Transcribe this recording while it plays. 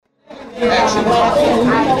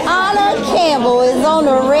Anna Campbell is on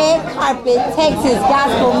the red carpet, Texas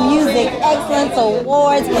Gospel Music Excellence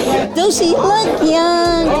Awards. Do she look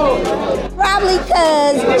young? Probably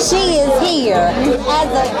because she is here as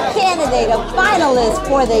a candidate, a finalist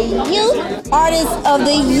for the Youth Artist of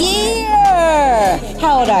the Year.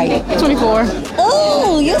 How old are you? 24.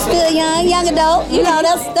 Ooh, you're still young adult. You know,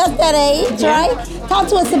 that's that age, right? Talk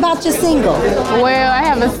to us about your single. Well, I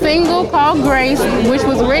have a single called Grace, which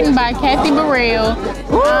was written by Kathy Burrell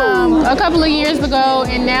a couple of years ago,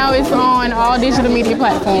 and now it's on all digital media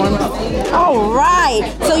platforms. All right.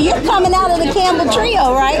 So you're coming out of the Campbell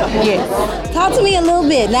Trio, right? Yes. Talk to me a little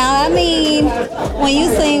bit. Now, I mean, when you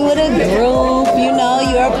sing with a group, you know,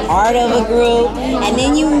 you're a part of a group, and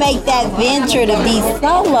then you make that venture to be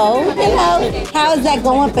solo, you know, how is that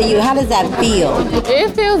going for you? How does that feel?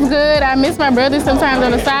 It feels good. I miss my brother sometimes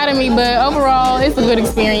on the side of me, but overall, it's a good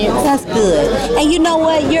experience. That's good. And you know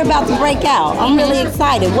what? You're about to break out. I'm really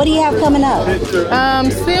excited. What do you have coming up?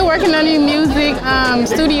 Still working on new music,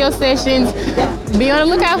 studio sessions. Be on the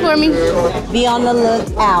lookout for me. Be on the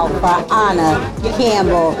lookout for Anna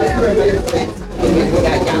Campbell.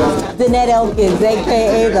 Danette Elkins,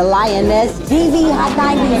 a.k.a. the Lioness, TV Hot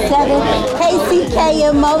 97,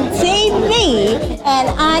 KCKMO TV, and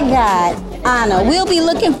I got Anna. We'll be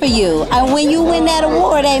looking for you. And when you win that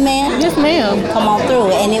award, amen? Yes, ma'am. Come on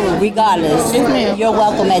through, and it will, regardless. Yes, ma'am. You're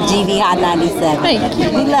welcome at GV Hot 97. Thank you.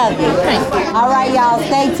 We love you. Thank you. All right, y'all,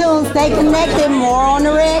 stay tuned, stay connected. More on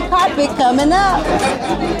the red carpet coming up.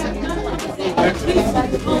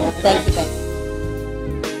 Thank you, baby.